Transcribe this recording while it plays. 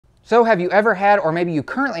So have you ever had, or maybe you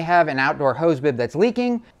currently have, an outdoor hose bib that's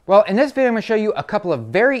leaking? Well, in this video, I'm going to show you a couple of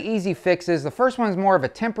very easy fixes. The first one is more of a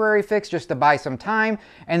temporary fix just to buy some time,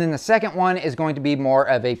 and then the second one is going to be more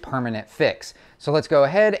of a permanent fix. So let's go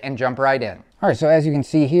ahead and jump right in. All right, so as you can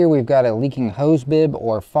see here, we've got a leaking hose bib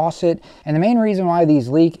or faucet. And the main reason why these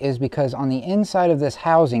leak is because on the inside of this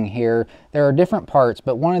housing here, there are different parts,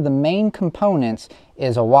 but one of the main components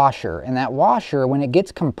is a washer. And that washer, when it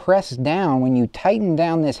gets compressed down, when you tighten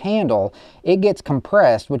down this handle, it gets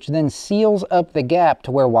compressed, which then seals up the gap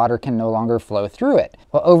to where water can no longer flow through it.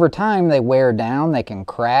 Well, over time, they wear down, they can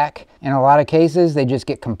crack. In a lot of cases, they just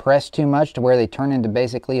get compressed too much to where they turn into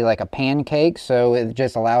basically like a pancake, so it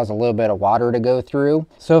just allows a little bit of water to go through.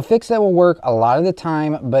 So a fix that will work a lot of the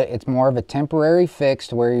time, but it's more of a temporary fix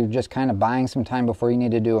to where you're just kind of buying some time before you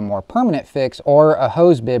need to do a more permanent fix or a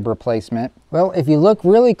hose bib replacement. Well, if you look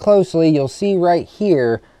really closely, you'll see right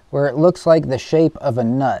here where it looks like the shape of a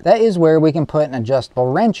nut. That is where we can put an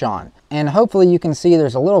adjustable wrench on. And hopefully you can see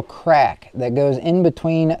there's a little crack that goes in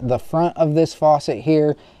between the front of this faucet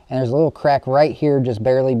here, and there's a little crack right here just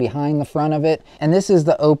barely behind the front of it. And this is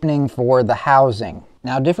the opening for the housing.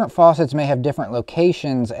 Now, different faucets may have different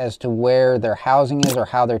locations as to where their housing is or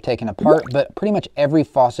how they're taken apart, but pretty much every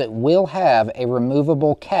faucet will have a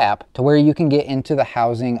removable cap to where you can get into the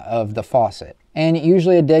housing of the faucet. And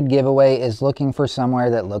usually a dead giveaway is looking for somewhere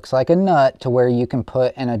that looks like a nut to where you can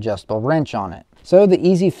put an adjustable wrench on it. So the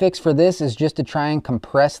easy fix for this is just to try and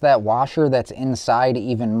compress that washer that's inside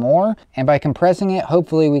even more. And by compressing it,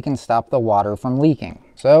 hopefully we can stop the water from leaking.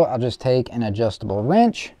 So I'll just take an adjustable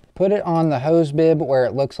wrench, put it on the hose bib where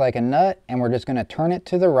it looks like a nut, and we're just going to turn it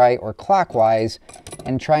to the right or clockwise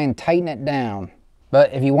and try and tighten it down.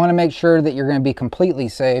 But if you want to make sure that you're going to be completely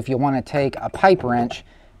safe, you'll want to take a pipe wrench,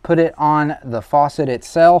 put it on the faucet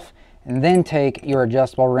itself, and then take your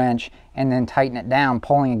adjustable wrench and then tighten it down,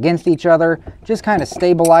 pulling against each other, just kind of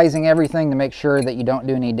stabilizing everything to make sure that you don't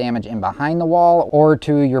do any damage in behind the wall or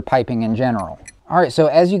to your piping in general. All right, so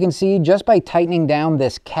as you can see, just by tightening down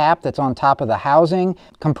this cap that's on top of the housing,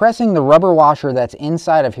 compressing the rubber washer that's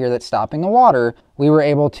inside of here that's stopping the water, we were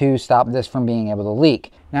able to stop this from being able to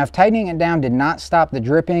leak. Now, if tightening it down did not stop the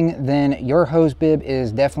dripping, then your hose bib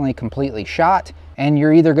is definitely completely shot, and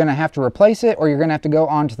you're either going to have to replace it or you're going to have to go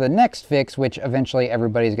on to the next fix, which eventually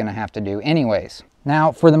everybody's going to have to do anyways.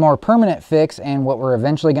 Now, for the more permanent fix and what we're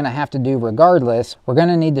eventually going to have to do regardless, we're going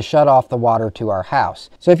to need to shut off the water to our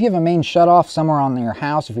house. So if you have a main shutoff somewhere on your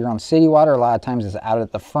house, if you're on city water, a lot of times it's out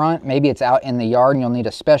at the front. Maybe it's out in the yard and you'll need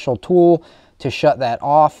a special tool to shut that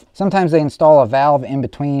off. Sometimes they install a valve in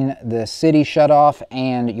between the city shutoff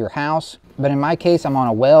and your house. But in my case, I'm on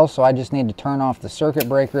a well, so I just need to turn off the circuit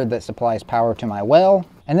breaker that supplies power to my well.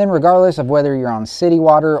 And then regardless of whether you're on city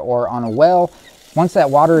water or on a well, once that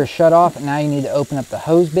water is shut off, now you need to open up the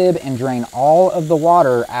hose bib and drain all of the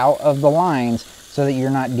water out of the lines so that you're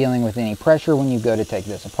not dealing with any pressure when you go to take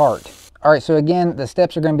this apart. All right, so again, the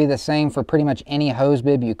steps are going to be the same for pretty much any hose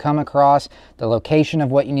bib you come across. The location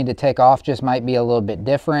of what you need to take off just might be a little bit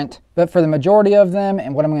different. But for the majority of them,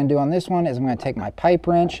 and what I'm going to do on this one is I'm going to take my pipe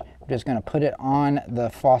wrench, I'm just going to put it on the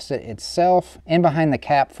faucet itself, in behind the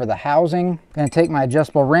cap for the housing. I'm going to take my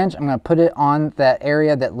adjustable wrench, I'm going to put it on that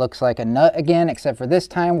area that looks like a nut again, except for this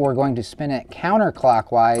time we're going to spin it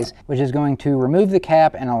counterclockwise, which is going to remove the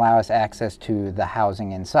cap and allow us access to the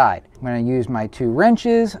housing inside. I'm going to use my two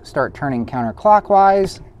wrenches, start turning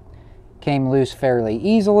counterclockwise. Came loose fairly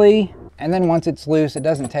easily. And then once it's loose, it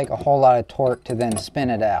doesn't take a whole lot of torque to then spin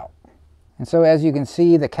it out. And so as you can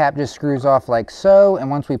see, the cap just screws off like so, and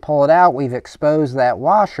once we pull it out, we've exposed that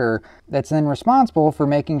washer that's then responsible for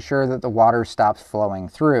making sure that the water stops flowing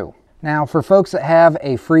through. Now, for folks that have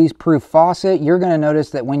a freeze-proof faucet, you're going to notice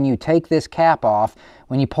that when you take this cap off,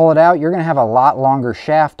 when you pull it out, you're going to have a lot longer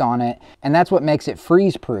shaft on it, and that's what makes it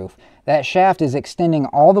freeze-proof. That shaft is extending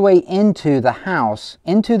all the way into the house,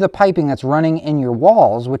 into the piping that's running in your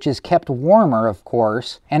walls, which is kept warmer, of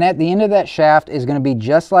course. And at the end of that shaft is going to be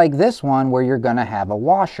just like this one, where you're going to have a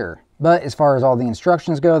washer. But as far as all the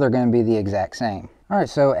instructions go, they're going to be the exact same. All right,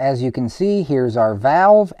 so as you can see, here's our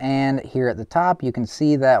valve, and here at the top, you can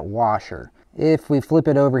see that washer. If we flip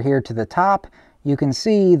it over here to the top, you can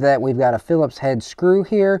see that we've got a Phillips head screw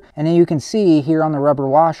here, and then you can see here on the rubber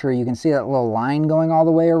washer, you can see that little line going all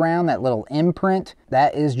the way around, that little imprint.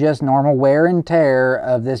 That is just normal wear and tear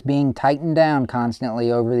of this being tightened down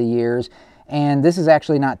constantly over the years. And this is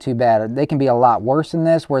actually not too bad. They can be a lot worse than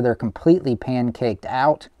this, where they're completely pancaked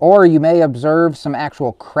out. Or you may observe some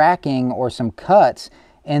actual cracking or some cuts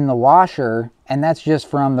in the washer, and that's just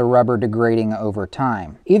from the rubber degrading over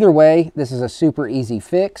time. Either way, this is a super easy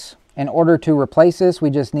fix. In order to replace this, we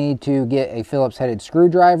just need to get a Phillips headed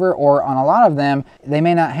screwdriver, or on a lot of them, they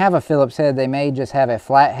may not have a Phillips head, they may just have a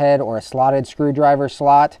flathead or a slotted screwdriver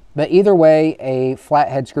slot. But either way, a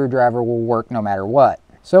flathead screwdriver will work no matter what.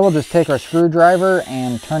 So we'll just take our screwdriver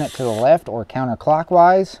and turn it to the left or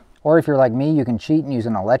counterclockwise. Or if you're like me, you can cheat and use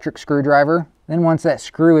an electric screwdriver. Then once that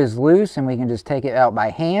screw is loose, and we can just take it out by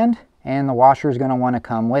hand, and the washer is going to want to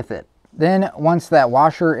come with it. Then once that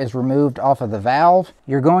washer is removed off of the valve,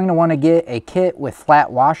 you're going to want to get a kit with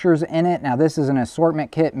flat washers in it. Now this is an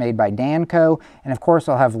assortment kit made by Danco, and of course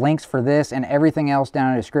I'll have links for this and everything else down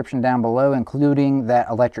in the description down below, including that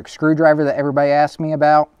electric screwdriver that everybody asked me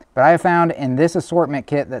about. But I have found in this assortment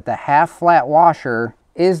kit that the half flat washer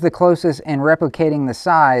is the closest in replicating the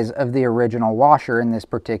size of the original washer in this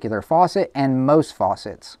particular faucet and most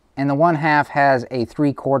faucets. And the 1/2 has a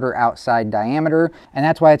 3/4 outside diameter, and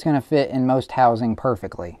that's why it's going to fit in most housing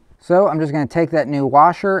perfectly. So I'm just going to take that new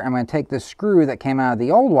washer, I'm going to take the screw that came out of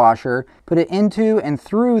the old washer, put it into and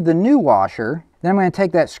through the new washer. Then I'm going to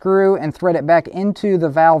take that screw and thread it back into the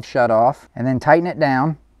valve shutoff, and then tighten it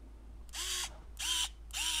down.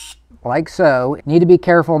 Like so. You need to be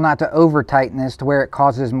careful not to over tighten this to where it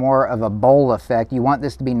causes more of a bowl effect. You want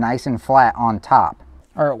this to be nice and flat on top.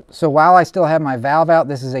 All right, so while I still have my valve out,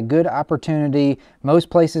 this is a good opportunity. Most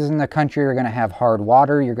places in the country are going to have hard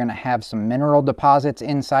water. You're going to have some mineral deposits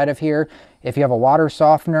inside of here. If you have a water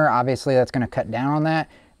softener, obviously that's going to cut down on that.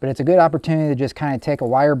 But it's a good opportunity to just kind of take a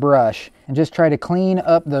wire brush and just try to clean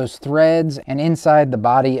up those threads and inside the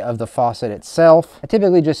body of the faucet itself. I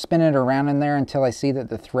typically just spin it around in there until I see that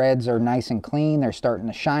the threads are nice and clean. They're starting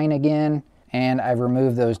to shine again. And I've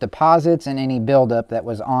removed those deposits and any buildup that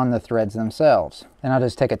was on the threads themselves. Then I'll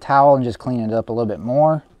just take a towel and just clean it up a little bit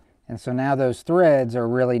more. And so now those threads are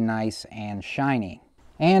really nice and shiny.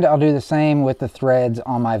 And I'll do the same with the threads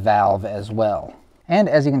on my valve as well. And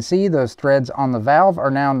as you can see, those threads on the valve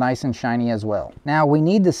are now nice and shiny as well. Now we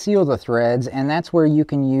need to seal the threads, and that's where you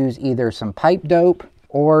can use either some pipe dope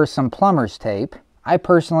or some plumber's tape. I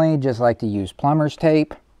personally just like to use plumber's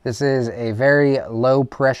tape. This is a very low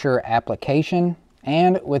pressure application,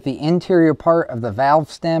 and with the interior part of the valve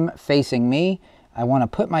stem facing me, I want to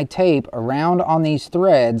put my tape around on these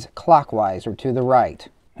threads clockwise or to the right.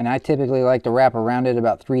 And I typically like to wrap around it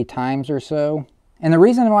about 3 times or so. And the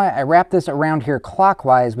reason why I wrap this around here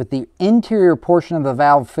clockwise with the interior portion of the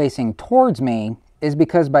valve facing towards me is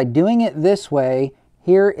because by doing it this way,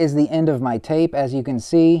 here is the end of my tape. As you can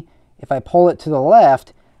see, if I pull it to the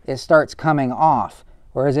left, it starts coming off.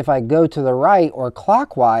 Whereas if I go to the right or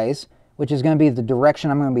clockwise, which is going to be the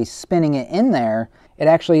direction I'm going to be spinning it in there, it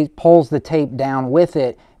actually pulls the tape down with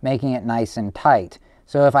it, making it nice and tight.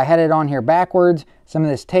 So if I had it on here backwards, some of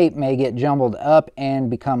this tape may get jumbled up and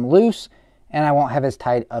become loose, and I won't have as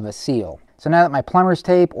tight of a seal. So now that my plumber's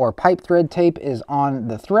tape or pipe thread tape is on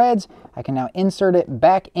the threads, I can now insert it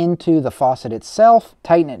back into the faucet itself,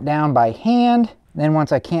 tighten it down by hand. Then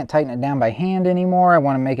once I can't tighten it down by hand anymore, I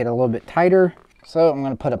want to make it a little bit tighter. So I'm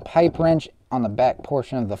going to put a pipe wrench on the back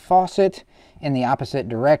portion of the faucet in the opposite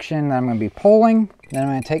direction that I'm going to be pulling. Then I'm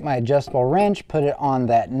going to take my adjustable wrench, put it on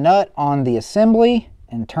that nut on the assembly,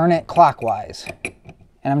 and turn it clockwise.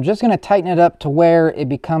 And I'm just going to tighten it up to where it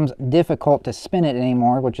becomes difficult to spin it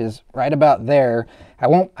anymore, which is right about there.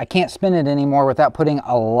 I can't spin it anymore without putting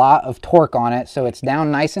a lot of torque on it, so it's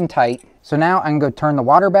down nice and tight. So now I can go turn the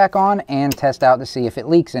water back on and test out to see if it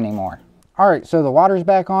leaks anymore. All right, so the water's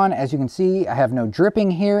back on. As you can see, I have no dripping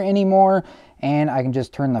here anymore, and I can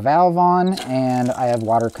just turn the valve on and I have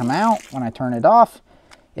water come out. When I turn it off,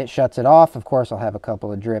 it shuts it off. Of course, I'll have a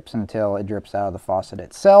couple of drips until it drips out of the faucet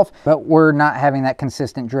itself, but we're not having that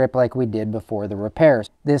consistent drip like we did before the repairs.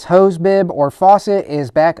 This hose bib or faucet is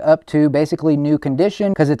back up to basically new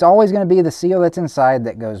condition, because it's always going to be the seal that's inside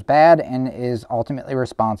that goes bad and is ultimately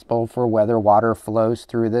responsible for whether water flows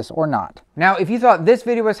through this or not. Now, if you thought this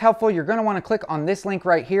video was helpful, you're going to want to click on this link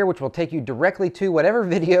right here, which will take you directly to whatever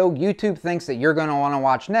video YouTube thinks that you're going to want to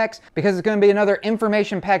watch next, because it's going to be another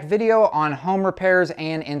information-packed video on home repairs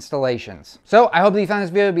and installations. So I hope that you found this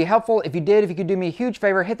video to be helpful. If you did, if you could do me a huge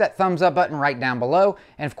favor, hit that thumbs up button right down below.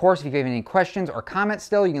 And of course, if you have any questions or comments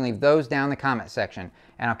still, you can leave those down in the comment section.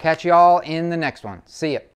 And I'll catch you all in the next one. See ya.